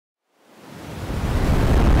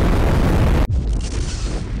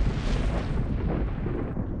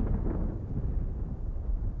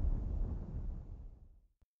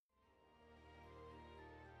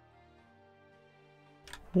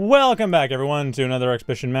Welcome back, everyone, to another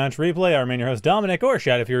Expedition match replay. I remain your host, Dominic, or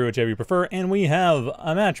Shad, if you're whichever you prefer, and we have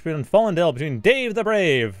a match between Fallendell between Dave the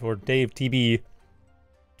Brave, or Dave TB,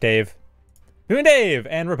 between Dave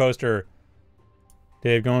and RiposteR.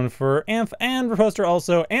 Dave going for Amph and RiposteR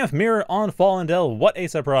also. Amph mirror on Fallendell. What a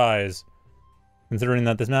surprise! Considering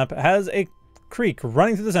that this map has a creek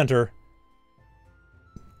running through the center.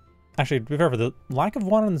 Actually, to be fair, for the lack of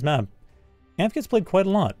water on this map, Amph gets played quite a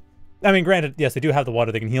lot. I mean, granted, yes, they do have the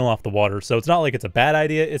water. They can heal off the water, so it's not like it's a bad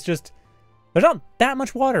idea. It's just, there's not that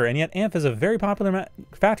much water, and yet Amph is a very popular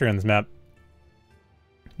factory on this map.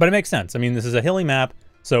 But it makes sense. I mean, this is a hilly map,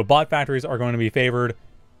 so bot factories are going to be favored,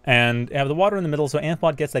 and you have the water in the middle, so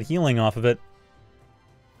Amphbot gets that healing off of it.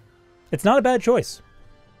 It's not a bad choice.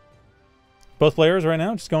 Both players right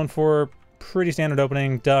now just going for pretty standard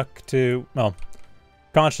opening, duck to, well,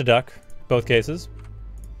 conch to duck, both cases.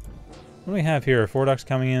 What do we have here? 4 ducks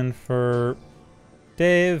coming in for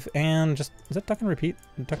Dave, and just, is that duck and repeat?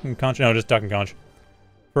 Duck and conch? No, just duck and conch.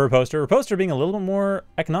 For RiposteR. RiposteR being a little bit more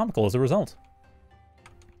economical as a result.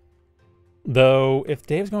 Though, if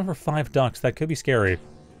Dave's going for 5 ducks, that could be scary. I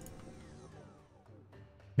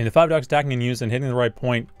mean, the 5 ducks stacking in use and hitting the right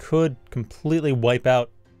point could completely wipe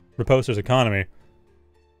out RiposteR's economy.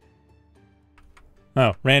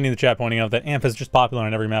 Oh, Randy in the chat pointing out that Amph is just popular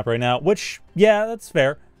on every map right now, which, yeah, that's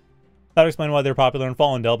fair. That would explain why they're popular in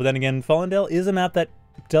Fallendell, but then again, Fallendell is a map that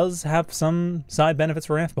does have some side benefits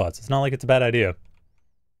for Amphbots. It's not like it's a bad idea.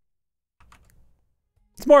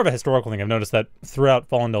 It's more of a historical thing. I've noticed that throughout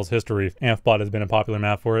Fallendell's history, Amphbot has been a popular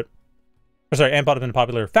map for it. Or sorry, Amphbot has been a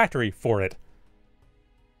popular factory for it.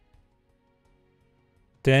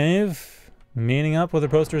 Dave, meeting up with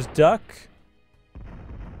RiposteR's duck.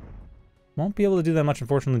 Won't be able to do that much,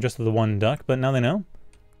 unfortunately, just with the 1 duck, but now they know.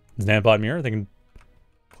 It's an Amphbot mirror. They can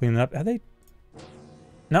clean that up. Have they?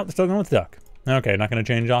 No, they're still going with duck. Okay, not going to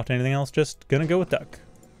change off to anything else. Just going to go with duck.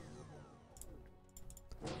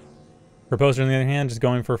 RiposteR, on the other hand, just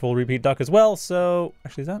going for a full repeat duck as well. So,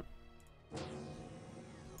 actually, is that?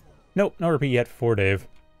 Nope, no repeat yet for Dave.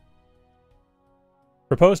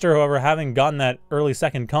 RiposteR, however, having gotten that early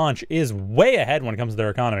second conch, is way ahead when it comes to their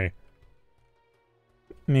economy.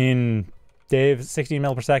 I mean, Dave, 16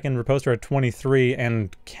 mil per second, RiposteR at 23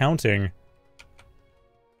 and counting.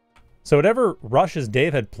 So whatever rushes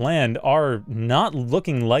Dave had planned are not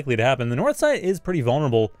looking likely to happen. The north side is pretty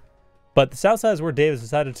vulnerable, but the south side is where Dave has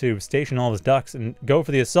decided to station all of his ducks and go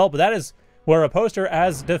for the assault, but that is where RiposteR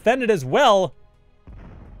has defended as well.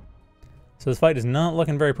 So this fight is not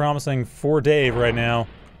looking very promising for Dave right now.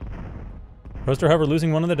 RiposteR, however,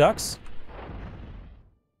 losing one of the ducks.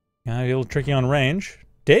 Gonna be a little tricky on range.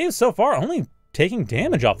 Dave, so far, only taking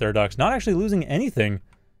damage off their ducks, not actually losing anything.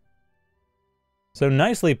 So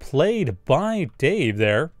nicely played by Dave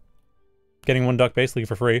there. Getting 1 duck basically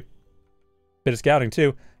for free. Bit of scouting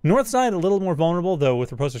too. North side a little more vulnerable, though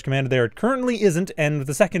with RiposteR's commander there it currently isn't, and with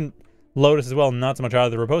the second Lotus as well, not so much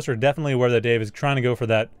either. RiposteR definitely aware that Dave is trying to go for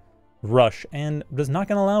that rush, and is not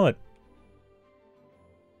going to allow it.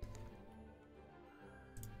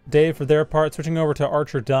 Dave, for their part, switching over to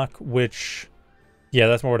Archer Duck, which, yeah,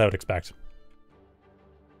 that's more what I would expect.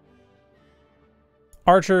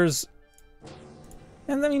 Archers,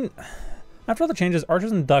 and I mean, after all the changes,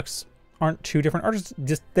 archers and ducks aren't too different. Archers,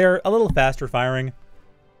 just, they're a little faster firing.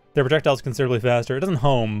 Their projectile's considerably faster. It doesn't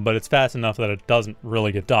home, but it's fast enough that it doesn't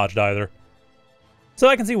really get dodged either. So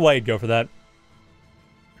I can see why you'd go for that.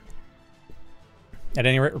 At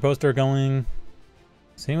any rate, RiposteR going,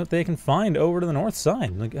 seeing what they can find over to the north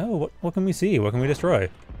side. Like, oh, what can we see? What can we destroy?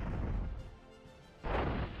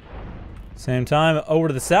 Same time, over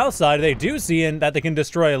to the south side, they do see that they can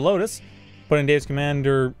destroy a Lotus. Putting Dave's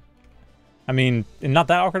commander, I mean, in not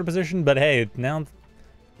that awkward a position, but hey, now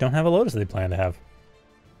don't have a Lotus they plan to have.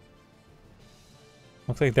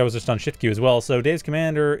 Looks like that was just on shift queue as well, so Dave's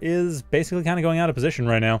commander is basically kind of going out of position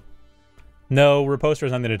right now. No, RiposteR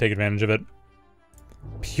is not going to take advantage of it.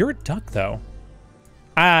 Pure duck, though.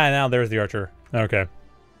 Ah, now there's the archer. Okay.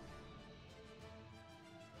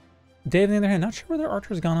 Dave, on the other hand, not sure where their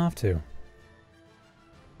archer's gone off to.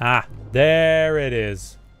 Ah, there it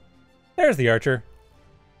is. There's the archer.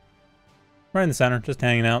 Right in the center, just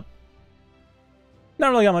hanging out. Not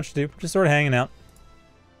really got much to do, just sort of hanging out.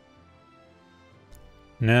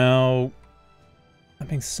 Now, that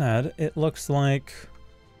being said, it looks like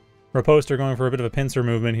RiposteR going for a bit of a pincer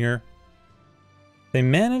movement here. They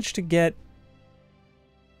managed to get...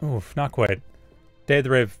 Oof, not quite. Dave the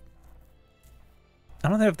Brave. I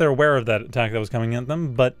don't know if they're aware of that attack that was coming at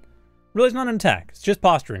them, but really it's not an attack. It's just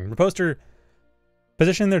posturing. RiposteR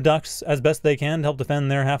positioning their ducks as best they can to help defend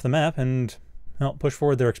their half the map and help push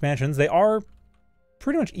forward their expansions. They are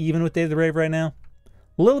pretty much even with DaveTheBrave right now.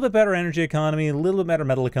 A little bit better energy economy, a little bit better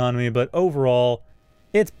metal economy, but overall,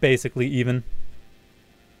 it's basically even.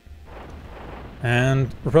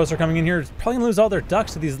 And RiposteR coming in here is probably going to lose all their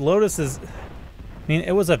ducks to these Lotuses. I mean,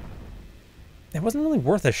 it wasn't really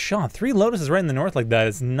worth a shot. 3 Lotuses right in the north like that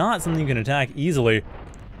is not something you can attack easily.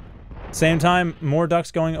 Same time, more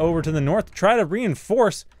ducks going over to the north to try to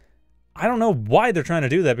reinforce. I don't know why they're trying to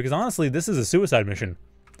do that, because honestly, this is a suicide mission.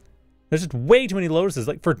 There's just way too many Lotuses.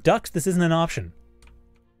 Like, for ducks, this isn't an option.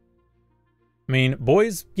 I mean,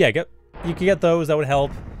 boys, yeah, you could get those, that would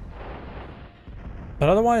help. But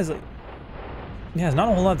otherwise, like, yeah, there's not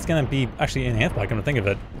a whole lot that's going to be actually in Amphbot, come to think of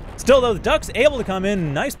it. Still, though, the ducks able to come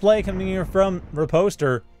in. Nice play coming here from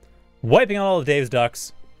RiposteR, wiping out all of Dave's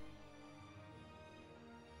ducks.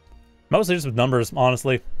 Mostly just with numbers,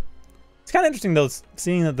 honestly. It's kind of interesting, though,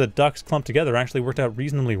 seeing that the ducks clumped together actually worked out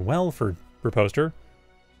reasonably well for RiposteR.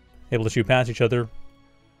 Able to shoot past each other,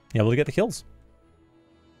 able to get the kills.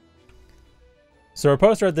 So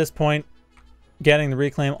RiposteR at this point, getting the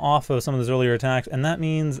reclaim off of some of those earlier attacks, and that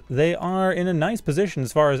means they are in a nice position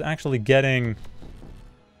as far as actually getting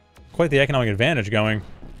quite the economic advantage going.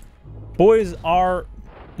 Boys are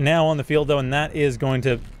now on the field, though, and that is going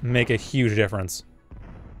to make a huge difference.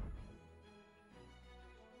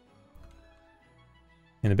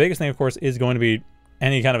 And the biggest thing, of course, is going to be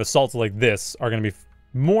any kind of assaults like this are going to be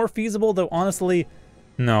more feasible, though honestly,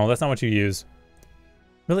 no, that's not what you use.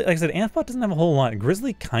 Really, like I said, Amphbot doesn't have a whole lot.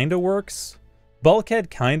 Grizzly kind of works.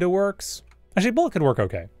 Bulkhead kind of works. Actually, Bulkhead work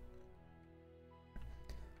okay.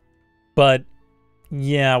 But,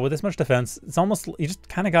 yeah, with this much defense, it's almost, you just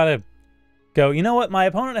kind of gotta go, you know what, my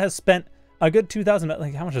opponent has spent a good 2,000,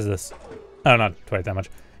 like, how much is this? Oh, not quite that much.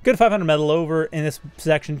 Good 500 metal over in this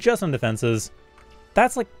section just on defenses.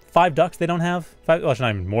 That's like 5 ducks they don't have. 5, well, it's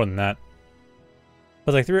not even more than that.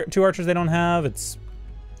 But like 2 archers they don't have. It's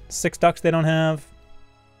 6 ducks they don't have.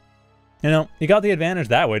 You know, you got the advantage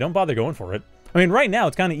that way. Don't bother going for it. I mean, right now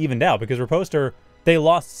it's kind of evened out because RiposteR, they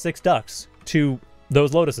lost 6 ducks to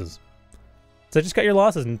those Lotuses. So just cut your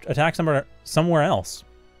losses and attack somewhere else.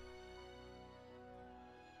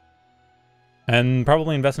 And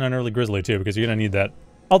probably invest in an early Grizzly too, because you're going to need that.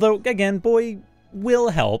 Although, again, boy will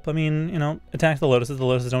help. I mean, you know, attack the Lotuses. The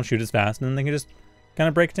Lotuses don't shoot as fast, and then they can just kind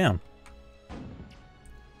of break it down.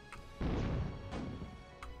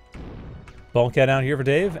 Bulkhead out here for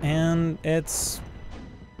Dave, and it's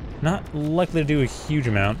not likely to do a huge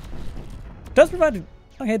amount. Does provide,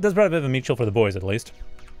 okay, it does provide a bit of a meat shield for the boys, at least.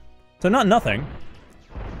 So not nothing.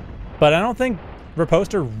 But I don't think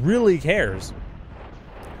RiposteR really cares.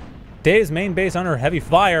 Dave's main base under heavy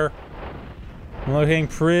fire. Looking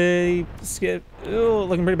pretty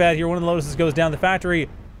looking pretty bad here. One of the Lotuses goes down. The factory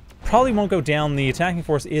probably won't go down. The attacking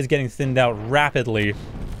force is getting thinned out rapidly.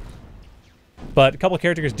 But a couple of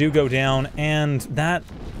caretakers do go down, and that...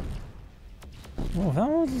 Oh, that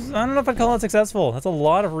was, I don't know if I'd call it successful. That's a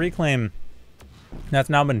lot of reclaim that's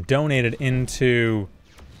now been donated into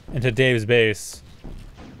Dave's base.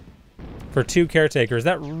 For 2 caretakers,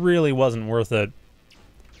 that really wasn't worth it.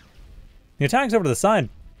 The attacks over to the side,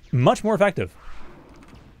 much more effective.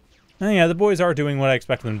 And yeah, the boys are doing what I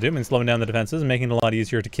expected them to do, I mean, slowing down the defenses and making it a lot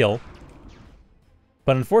easier to kill.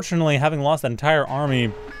 But unfortunately, having lost that entire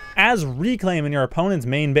army as reclaim in your opponent's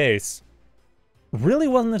main base really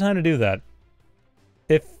wasn't the time to do that.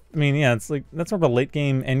 I mean, yeah, it's like, that's sort of a late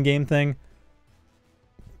game, end game thing.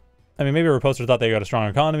 I mean, maybe RiposteR thought they got a strong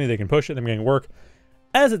economy, they can push it, they're making it work.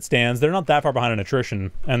 As it stands, they're not that far behind in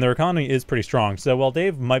attrition, and their economy is pretty strong. So while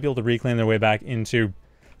Dave might be able to reclaim their way back into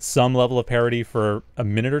some level of parity for a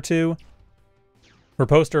minute or two,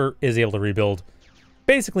 RiposteR is able to rebuild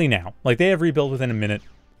basically now. Like, they have rebuilt within a minute.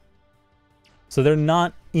 So they're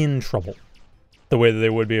not in trouble the way that they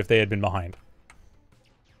would be if they had been behind.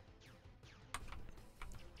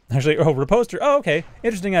 Actually, oh, RiposteR, oh, okay,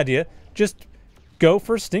 interesting idea. Just go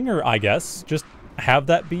for Stinger, I guess. Just have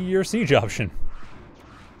that be your siege option.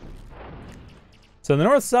 So on the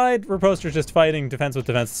north side, RiposteR's just fighting defense with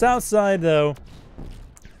defense. South side, though,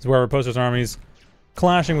 is where RiposteR's armies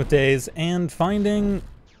clashing with Dave's and finding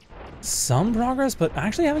some progress, but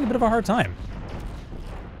actually having a bit of a hard time.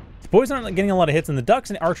 The boys aren't getting a lot of hits, and the ducks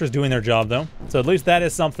and archers doing their job, though. So at least that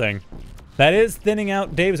is something. That is thinning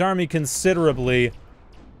out Dave's army considerably.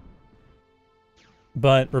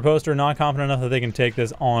 But RiposteR not confident enough that they can take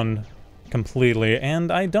this on completely, and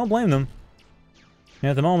I don't blame them.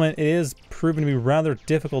 And at the moment, it is proven to be rather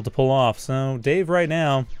difficult to pull off. So Dave right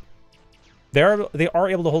now, they are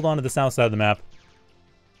able to hold on to the south side of the map.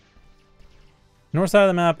 North side of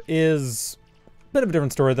the map is a bit of a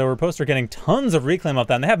different story, though. RiposteR getting tons of reclaim off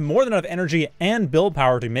that, and they have more than enough energy and build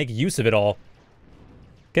power to make use of it all.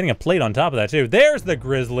 Getting a plate on top of that, too. There's the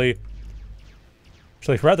Grizzly.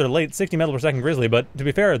 Actually, rather late, 60 metal per second Grizzly, but to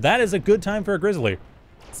be fair, that is a good time for a Grizzly.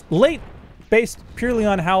 It's late, based purely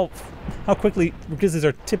on how quickly Grizzlies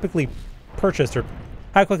are typically purchased, or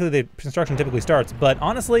how quickly the construction typically starts, but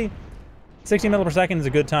honestly, 60 metal per second is a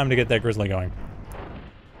good time to get that Grizzly going.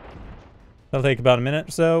 That'll take about a minute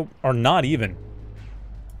or so, or not even.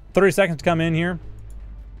 30 seconds to come in here.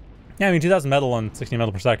 Yeah, I mean, 2,000 metal on 60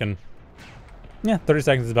 metal per second. Yeah, 30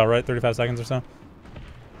 seconds is about right, 35 seconds or so.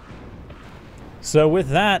 So with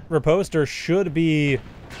that, RiposteR should be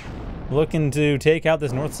looking to take out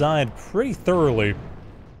this north side pretty thoroughly.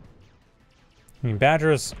 I mean,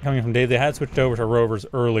 Badgers coming from Dave, they had switched over to Rovers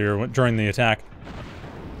earlier during the attack.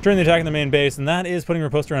 During the attack in the main base, and that is putting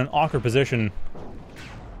RiposteR in an awkward position.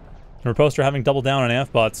 RiposteR having doubled down on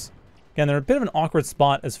Amphbots. Again, they're a bit of an awkward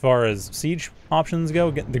spot as far as siege options go.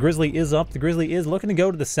 The Grizzly is up. The Grizzly is looking to go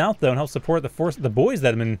to the south, though, and help support the boys that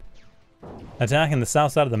have been attacking the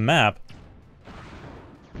south side of the map.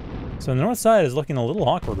 So the north side is looking a little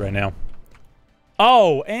awkward right now.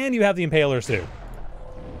 Oh, and you have the Impalers, too.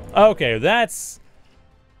 Okay, that's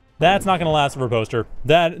not going to last for RiposteR.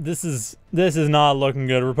 This is not looking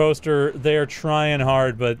good. RiposteR, they're trying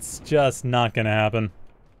hard, but it's just not going to happen.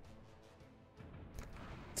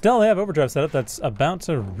 Still, they have overdrive setup that's about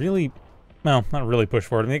to really, well, not really push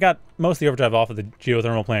forward. I mean, they got most of the overdrive off of the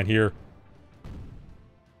geothermal plant here.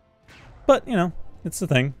 But, you know, it's the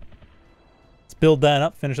thing. Let's build that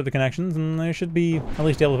up, finish up the connections, and they should be at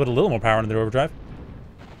least able to put a little more power into their overdrive.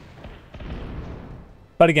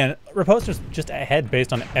 But again, RiposteR's just ahead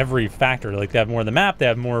based on every factor. Like, they have more of the map, they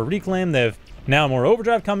have more reclaim, they have now more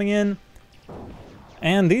overdrive coming in.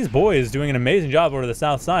 And these boys doing an amazing job over to the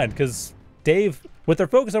south side, because Dave, with their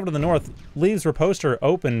focus over to the north, leaves RiposteR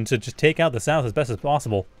open to just take out the south as best as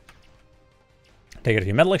possible. Take out a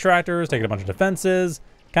few metal extractors, take out a bunch of defenses,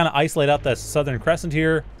 kind of isolate out the southern crescent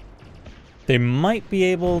here. They might be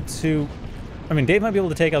able to, I mean, Dave might be able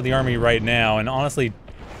to take out the army right now, and honestly,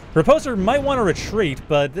 RiposteR might want to retreat,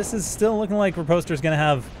 but this is still looking like RiposteR is going to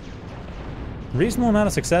have a reasonable amount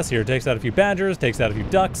of success here. Takes out a few Badgers, takes out a few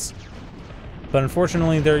Ducks. But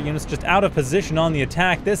unfortunately, their units just out of position on the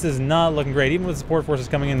attack. This is not looking great. Even with support forces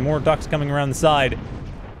coming in, more Ducks coming around the side.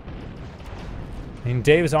 I mean,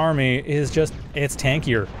 Dave's army is just, it's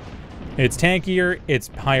tankier. It's tankier, it's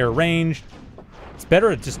higher range. It's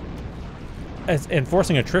better at just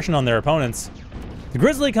enforcing attrition on their opponents. The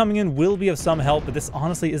Grizzly coming in will be of some help, but this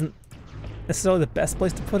honestly isn't necessarily the best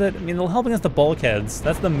place to put it. I mean, it'll help against the bulkheads.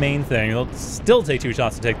 That's the main thing. It'll still take 2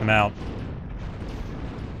 shots to take them out.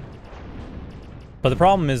 But the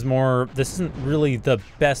problem is more, this isn't really the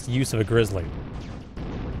best use of a Grizzly.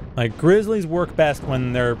 Like, Grizzlies work best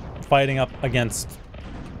when they're fighting up against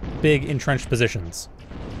big entrenched positions.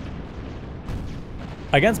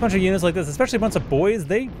 Against a bunch of units like this, especially a bunch of boys,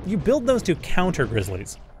 you build those to counter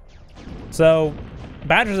Grizzlies. So,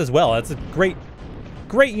 Badgers as well, that's a great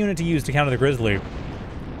unit to use to counter the Grizzly.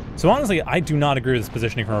 So honestly, I do not agree with this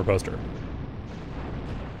positioning from RiposteR.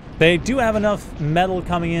 They do have enough metal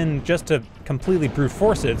coming in just to completely brute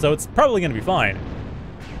force it, so it's probably going to be fine.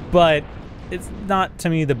 But it's not, to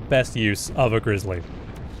me, the best use of a Grizzly.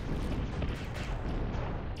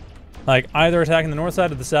 Like, either attacking the north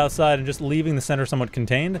side or the south side and just leaving the center somewhat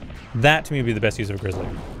contained, that to me would be the best use of a Grizzly.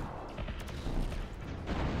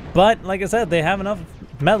 But, like I said, they have enough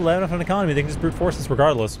metal, they have enough economy, they can just brute force this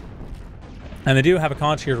regardless. And they do have a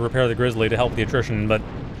conch here to repair the Grizzly to help the attrition, but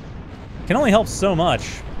can only help so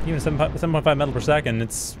much. Even 7.5 metal per second,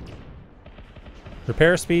 its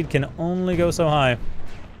repair speed can only go so high.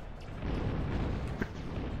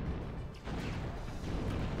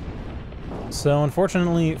 So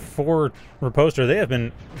unfortunately for RiposteR, they have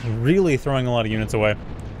been really throwing a lot of units away.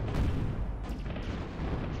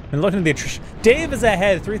 And looking at the attrition, Dave is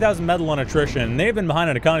ahead, 3,000 metal on attrition. They've been behind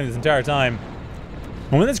on economy this entire time.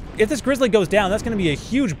 And if this Grizzly goes down, that's going to be a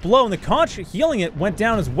huge blow. And the conch healing it went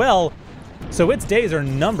down as well. So its days are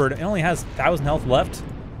numbered. It only has 1,000 health left.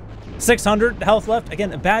 600 health left.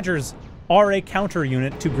 Again, Badgers are a counter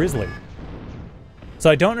unit to Grizzly. So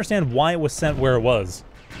I don't understand why it was sent where it was.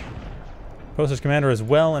 RiposteR's commander as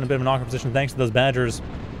well in a bit of an awkward position thanks to those Badgers.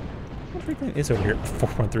 What reclaim is over here?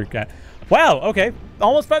 4.3 guy. Wow, okay.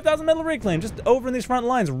 Almost 5,000 metal reclaim just over in these front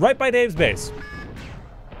lines right by Dave's base.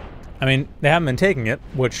 I mean, they haven't been taking it,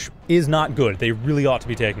 which is not good. They really ought to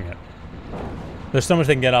be taking it. There's so much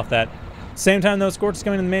they can get off that. Same time, though, Scorch is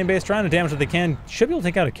coming in the main base, trying to damage what they can. Should be able to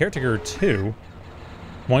take out a caretaker or 2.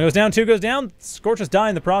 1 goes down, 2 goes down. Scorch is dying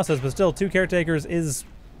in the process, but still, 2 caretakers is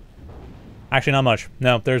actually not much.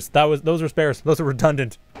 No, those were spares. Those are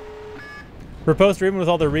redundant. RiposteR, even with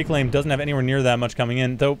all their reclaim, doesn't have anywhere near that much coming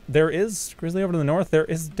in. Though there is Grizzly over to the north. There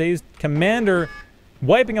is Dave's Commander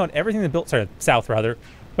wiping out everything that built... Sorry, south, rather.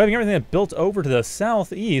 Wiping everything that built over to the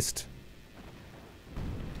southeast.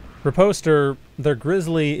 RiposteR, their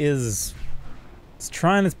Grizzly is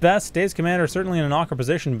trying its best. Dave's Commander is certainly in an awkward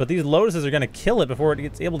position, but these Lotuses are going to kill it before it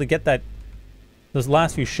gets able to get those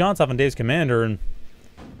last few shots off on Dave's Commander. And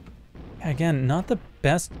again, not the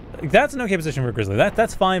best. That's an okay position for Grizzly.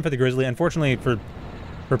 That's fine for the Grizzly. Unfortunately for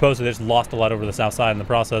RiposteR, they just lost a lot over the south side in the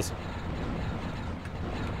process.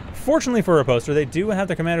 Fortunately for RiposteR, they do have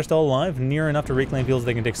their Commander still alive, near enough to reclaim fields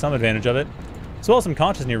they can take some advantage of it, as well as some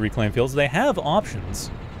conscious near reclaim fields. They have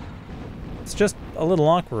options. It's just a little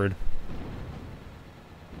awkward.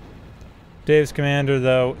 Dave's Commander,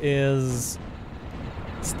 though, is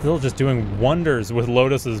still just doing wonders with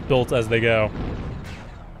Lotuses built as they go.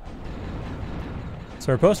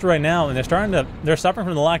 So RiposteR right now, and they're suffering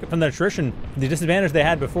from the attrition, the disadvantage they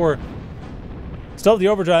had before. Still have the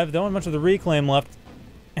overdrive, don't have much of the reclaim left,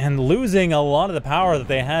 and losing a lot of the power that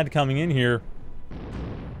they had coming in here.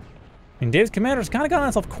 And Dave's Commander's kind of gotten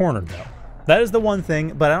itself cornered, though. That is the one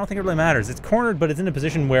thing, but I don't think it really matters. It's cornered, but it's in a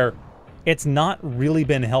position where it's not really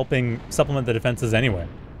been helping supplement the defenses anyway.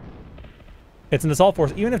 It's an assault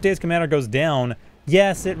force. Even if Dave's Commander goes down,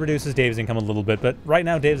 yes, it reduces Dave's income a little bit, but right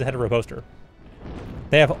now Dave's ahead of RiposteR.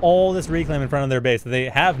 They have all this reclaim in front of their base that they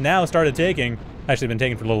have now started taking. Actually been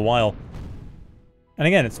taking for a little while. And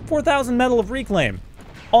again, it's 4,000 metal of reclaim.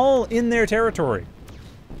 All in their territory.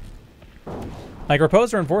 Like,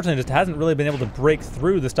 RiposteR, unfortunately, just hasn't really been able to break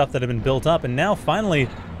through the stuff that had been built up, and now finally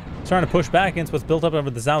trying to push back against what's built up over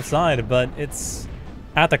the south side, but it's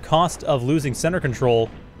at the cost of losing center control.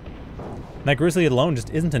 That Grizzly alone just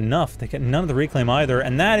isn't enough. They get none of the reclaim either,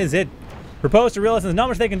 and that is it. RiposteR realizes there's not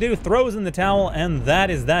much they can do, throws in the towel, and that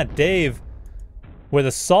is that. Dave, with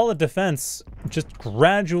a solid defense, just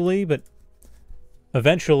gradually, but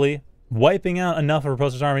eventually, wiping out enough of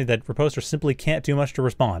RiposteR's army that RiposteR simply can't do much to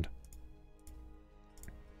respond.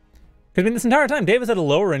 Because, I mean, this entire time, Dave has had a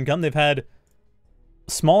lower income. They've had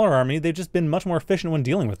a smaller army. They've just been much more efficient when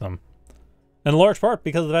dealing with them. In large part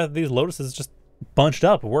because of the fact that these Lotuses just bunched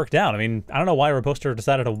up, worked out. I mean, I don't know why RiposteR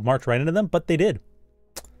decided to march right into them, but they did.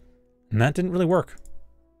 And that didn't really work.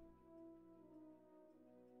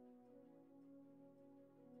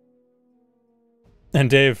 And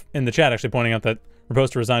Dave in the chat actually pointing out that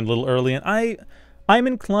RiposteR resigned a little early, and I'm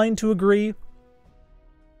inclined to agree.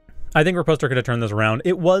 I think RiposteR could have turned this around.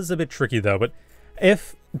 It was a bit tricky, though, but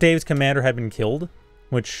if Dave's Commander had been killed,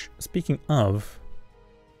 which, speaking of,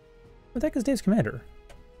 what the heck is Dave's Commander?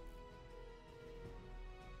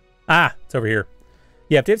 Ah, it's over here.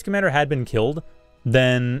 Yeah, if Dave's Commander had been killed,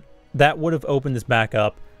 then that would have opened this back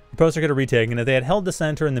up. RiposteR could have retaken it. If they had held the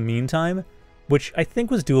center in the meantime, which I think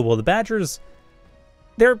was doable. The Badgers,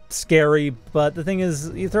 they're scary, but the thing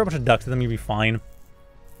is, you throw a bunch of ducks at them, you'll be fine.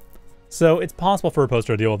 So it's possible for RiposteR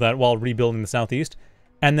to deal with that while rebuilding the southeast.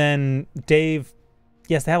 And then Dave,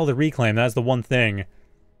 yes, they have all the reclaim. That's the one thing.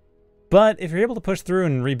 But if you're able to push through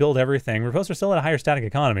and rebuild everything, RiposteR still had a higher static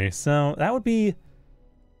economy. So that would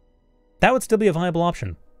still be a viable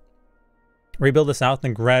option. Rebuild the south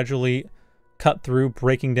and gradually cut through,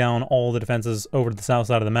 breaking down all the defenses over to the south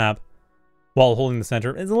side of the map while holding the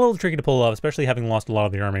center. It's a little tricky to pull off, especially having lost a lot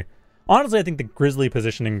of the army. Honestly, I think the Grizzly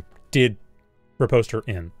positioning did RiposteR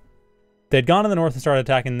in. They'd gone to the north and started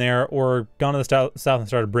attacking there, or gone to the south and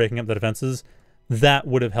started breaking up the defenses. That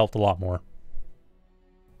would have helped a lot more.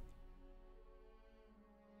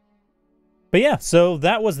 But yeah, so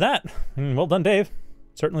that was that. Well done, Dave.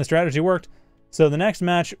 Certainly strategy worked. So the next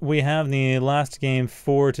match we have, the last game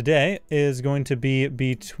for today, is going to be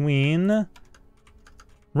between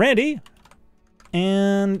Randy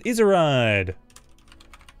and Izaride.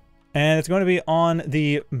 And it's going to be on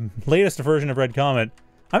the latest version of Red Comet.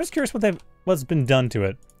 I'm just curious what's been done to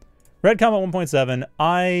it. Red Comet 1.7,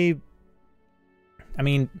 I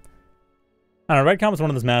mean, I don't know, Red Comet's one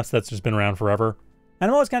of those maps that's just been around forever. And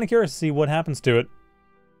I'm always kind of curious to see what happens to it,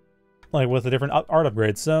 like with the different art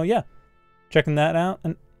upgrades. So yeah, checking that out.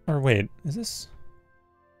 And or wait, is this?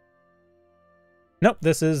 Nope,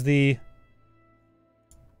 this is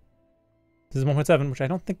 1.7, which I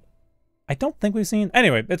don't think we've seen.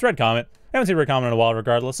 Anyway, it's Red Comet. I haven't seen Red Comet in a while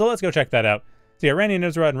regardless, so let's go check that out. So yeah, Randy and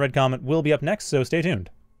Izaride and Red Comet will be up next, so stay tuned.